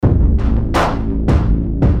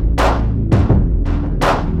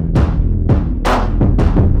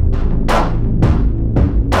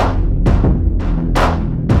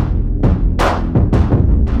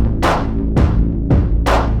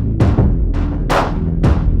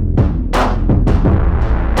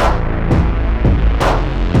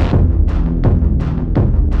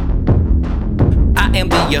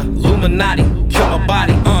Illuminati, kill my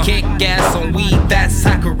body. Kick gas on weed, that's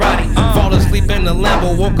hot karate. Fall asleep in the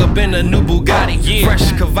Lambo, woke up in a new Bugatti.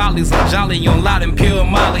 Fresh Cavallis, I'm jolly on loud and pure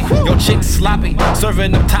Molly. Yo, chick sloppy,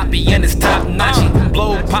 serving up toppy and it's top notchy.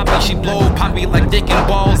 Blow poppy, she blow poppy like dick and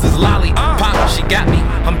balls is lolly. Pop, she got me,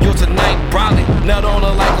 I'm yours tonight, probably. Not on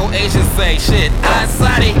her like old Asians say, shit, I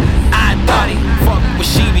saw it, I thought it. Fuck with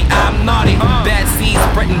she be, I'm naughty. Bad seeds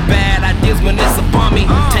spreading bad ideas when it's upon me.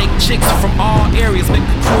 Take chicks from all areas, make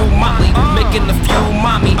a crew molly. Making a few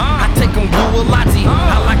mommy, I take them blue a latte.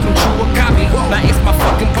 I like them true a copy, now it's my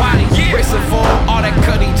fucking body. Racing for all that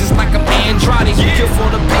cutty, just like I'm Andrade. Kill for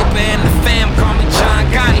the paper and the fam, call me John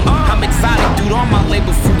Gotti. I'm exotic, dude, all my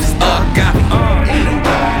label fruits is agave. Ain't no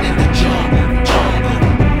God in the jungle, jungle.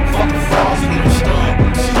 Fuck the frogs, we don't stump.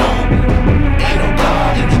 Ain't no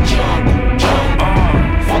God in the jungle, jungle.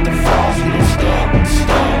 Fuck the frogs, we don't stump.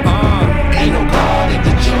 Ain't no God in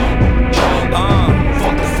the jungle, jungle.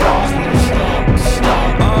 Fuck the frogs, we don't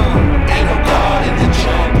stump. Ain't no God in the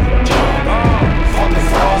jungle, jungle. Fuck the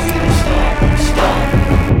frogs, we don't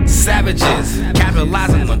stump. Savages,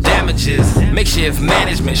 capitalizing on damages. Makeshift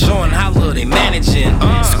management, showing how little they managing.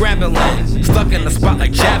 Scrambling, stuck in the spot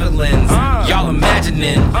like javelins. Y'all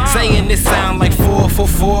imagining, saying this sound like 4 for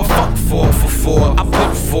 4. Fuck 4 for 4. I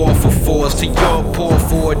put 4 for 4s to your poor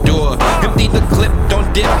 4-door. Empty the clip,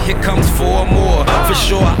 don't dip, here comes 4 more. For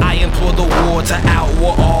sure, I implore the war to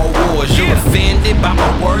outwar all wars. You're offended by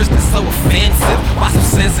my words, that's so offensive. Why so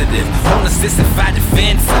sensitive? On the sissified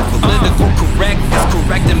defensive. Political correct is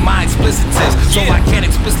correcting my explicitives. So I can't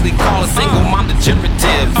explicitly call a single mom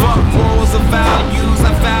degenerative. Fuck morals or values,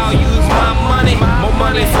 I value my money. More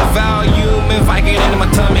money for volume if I get into my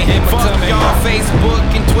tummy. Fuck y'all, Facebook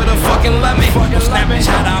and Twitter, fucking love me.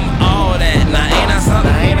 Snapchat, I'm all that. Now ain't I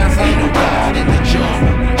something? Ain't no God in the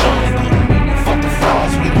jungle, jungle. Fuck the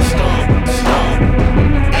frogs, we don't stump.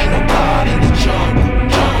 Ain't no God in the jungle,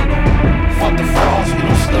 jungle. Fuck the frogs, we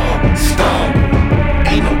don't stump.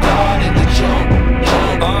 Ain't no God in the jungle,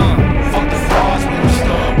 jungle. Fuck the frogs, we don't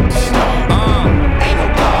stump. Ain't no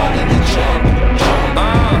God in the jungle,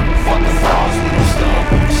 jungle. Fuck the frogs, we don't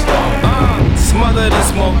stump. Smothered in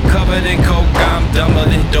smoke, covered in coke. I'm dumber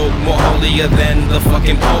than dope, more holier than the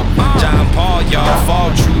fucking Pope. John Paul, y'all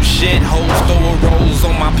fall true shit. Hoes throw a rose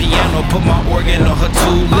on my piano, put my organ on her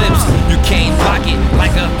 2 lips. You can't block it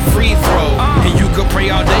like a free throw. And you could pray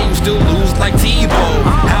all day, you still lose like Tebow.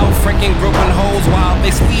 How freaking groping hoes while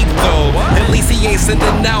they sleep though. At least he ain't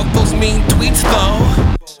sending out those mean tweets though.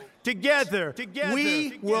 Together,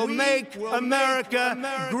 we will make America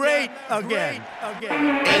great again.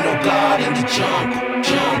 Ain't no God in the jungle,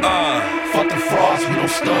 jungle. Fuck the frogs, we don't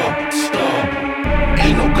stump.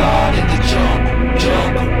 Ain't no God in the jungle,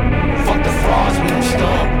 jungle. Fuck the frogs, we don't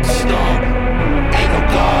stump.